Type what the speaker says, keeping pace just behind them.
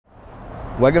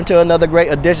Welcome to another great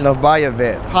edition of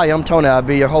Buyavette. Hi, I'm Tony. I'll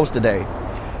be your host today.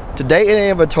 Today in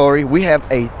inventory, we have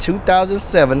a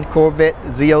 2007 Corvette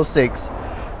Z06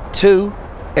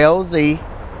 2LZ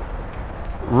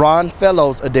Ron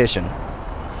Fellows edition.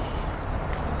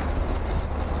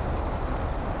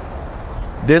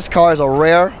 This car is a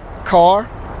rare car.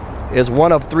 It's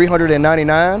one of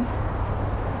 399.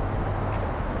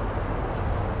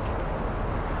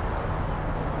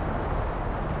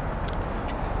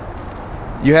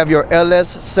 You have your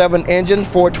LS7 engine,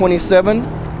 427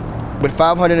 with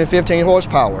 515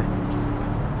 horsepower.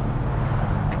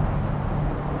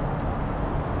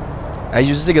 As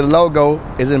you see, the logo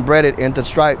is embedded into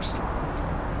stripes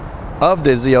of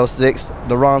the Z06,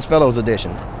 the Ron Fellows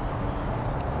edition.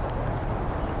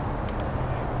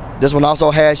 This one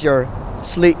also has your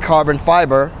sleek carbon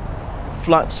fiber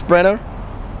front sprinter.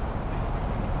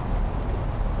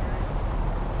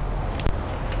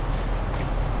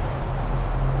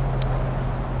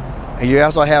 And you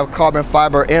also have carbon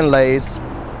fiber inlays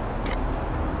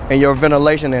and your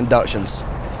ventilation inductions.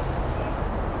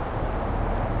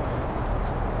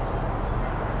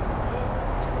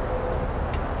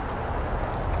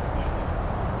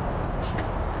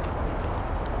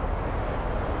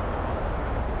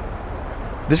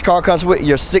 This car comes with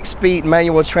your 6-speed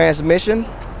manual transmission,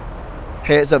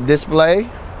 heads-up display,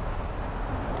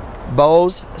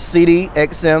 Bose CD,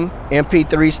 XM,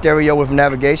 MP3 stereo with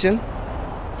navigation.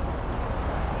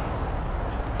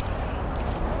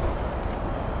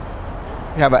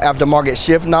 You have an aftermarket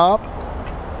shift knob.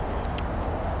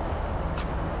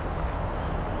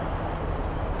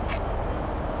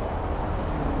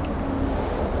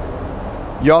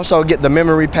 You also get the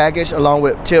memory package along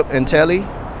with tip and telly.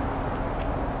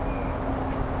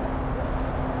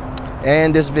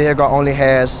 And this vehicle only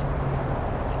has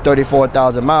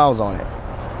 34,000 miles on it.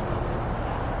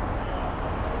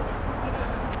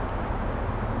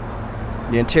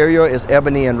 The interior is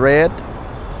ebony and red.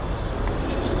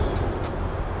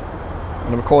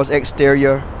 And of course,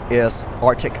 exterior is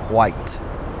Arctic white.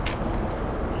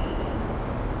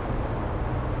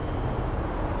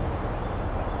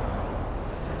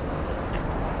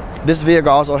 This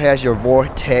vehicle also has your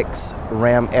Vortex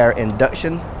ram air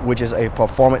induction, which is a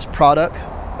performance product,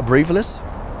 a breathless.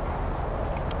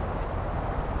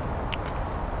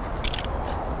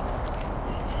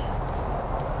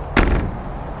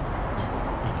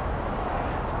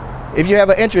 If you have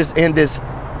an interest in this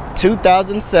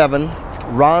 2007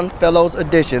 Ron Fellows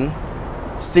edition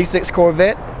C6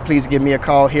 Corvette, please give me a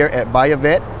call here at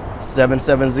Buyavette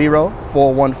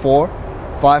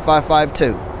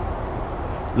 770-414-5552.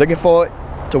 Looking forward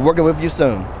to working with you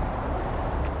soon.